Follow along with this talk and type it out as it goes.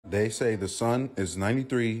They say the sun is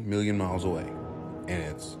 93 million miles away, and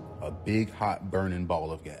it's a big, hot, burning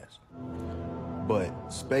ball of gas. But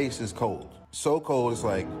space is cold. So cold, it's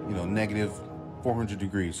like, negative 400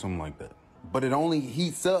 degrees, something like that. But it only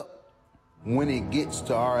heats up when it gets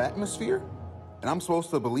to our atmosphere, and I'm supposed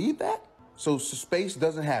to believe that? So space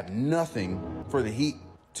doesn't have nothing for the heat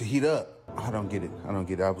to heat up. I don't get it.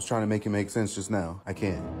 I was trying to make it make sense just now. I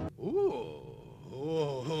can't.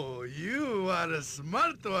 Ooh, you are a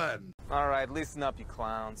smart one. All right, listen up, you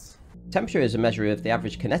clowns. Temperature is a measure of the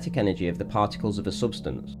average kinetic energy of the particles of a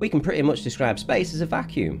substance. We can pretty much describe space as a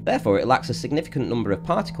vacuum. Therefore, it lacks a significant number of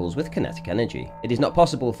particles with kinetic energy. It is not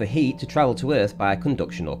possible for heat to travel to Earth by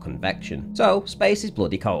conduction or convection. So, space is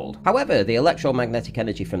bloody cold. However, the electromagnetic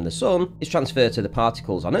energy from the sun is transferred to the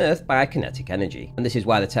particles on Earth by kinetic energy. And this is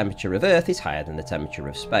why the temperature of Earth is higher than the temperature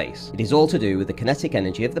of space. It is all to do with the kinetic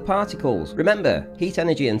energy of the particles. Remember, heat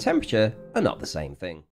energy and temperature are not the same thing.